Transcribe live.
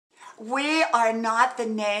We are not the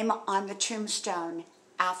name on the tombstone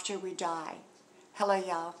after we die. Hello,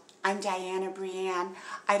 y'all. I'm Diana Brienne.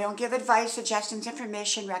 I don't give advice, suggestions,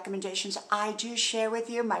 information, recommendations. I do share with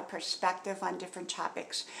you my perspective on different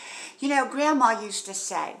topics. You know, Grandma used to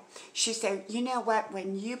say, she said, you know what,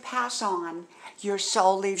 when you pass on, your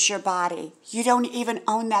soul leaves your body. You don't even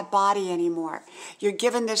own that body anymore. You're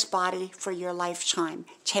given this body for your lifetime.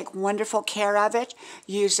 Take wonderful care of it,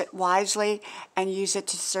 use it wisely, and use it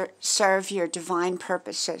to serve your divine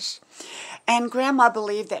purposes. And Grandma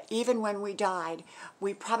believed that even when we died,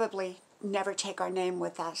 we probably never take our name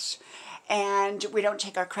with us. And we don't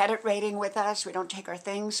take our credit rating with us. We don't take our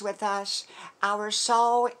things with us. Our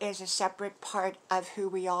soul is a separate part of who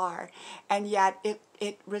we are. And yet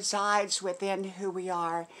it resides within who we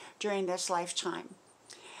are during this lifetime.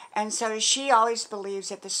 And so she always believes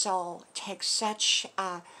that the soul takes such,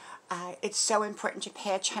 it's so important to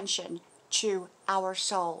pay attention to our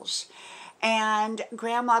souls. And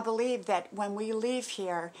Grandma believed that when we leave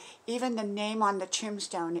here, even the name on the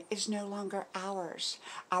tombstone is no longer ours.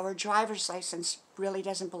 Our driver's license really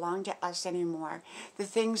doesn't belong to us anymore. The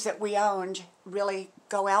things that we owned really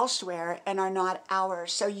go elsewhere and are not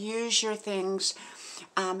ours. So use your things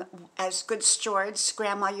as good stewards.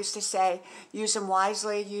 Grandma used to say, use them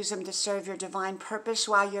wisely, use them to serve your divine purpose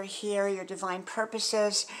while you're here, your divine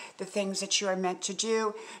purposes, the things that you are meant to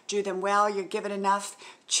do them well. You're given enough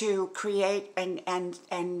to create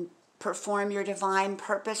and perform your divine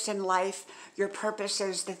purpose in life. Your purpose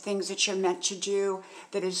is the things that you're meant to do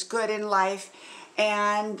that is good in life.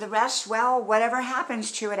 And the rest, well, whatever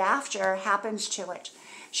happens to it after, happens to it.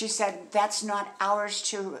 She said that's not ours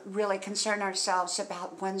to really concern ourselves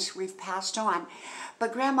about once we've passed on.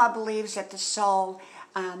 But Grandma believes that the soul,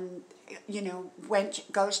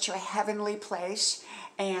 goes to a heavenly place,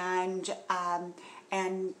 and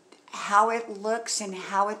how it looks and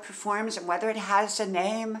how it performs and whether it has a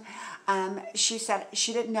name. She said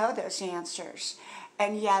she didn't know those answers.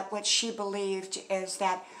 And yet what she believed is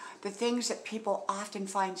that the things that people often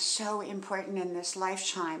find so important in this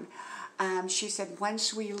lifetime, she said,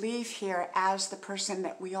 once we leave here as the person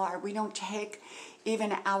that we are, we don't take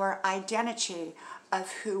even our identity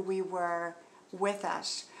of who we were with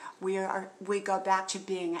us. We go back to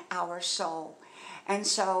being our soul. And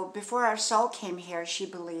so before our soul came here, she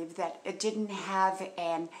believed that it didn't have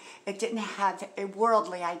a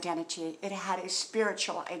worldly identity. It had a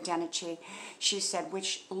spiritual identity, she said,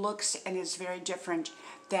 which looks and is very different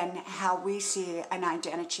than how we see an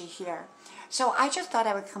identity here. So I just thought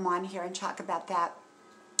I would come on here and talk about that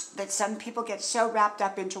some people get so wrapped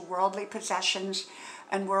up into worldly possessions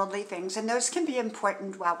and worldly things, and those can be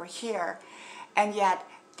important while we're here, and yet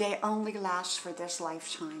they only last for this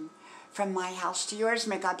lifetime. From my house to yours,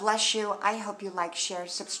 may God bless you. I hope you like, share,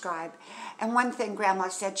 subscribe. And one thing Grandma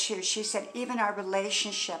said too, she said even our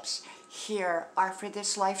relationships here are for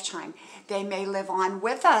this lifetime. They may live on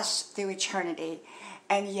with us through eternity,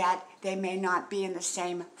 and yet they may not be in the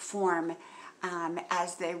same form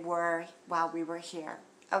as they were while we were here.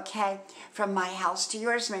 Okay? From my house to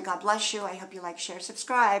yours, may God bless you. I hope you like, share,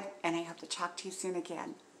 subscribe, and I hope to talk to you soon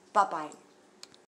again. Bye-bye.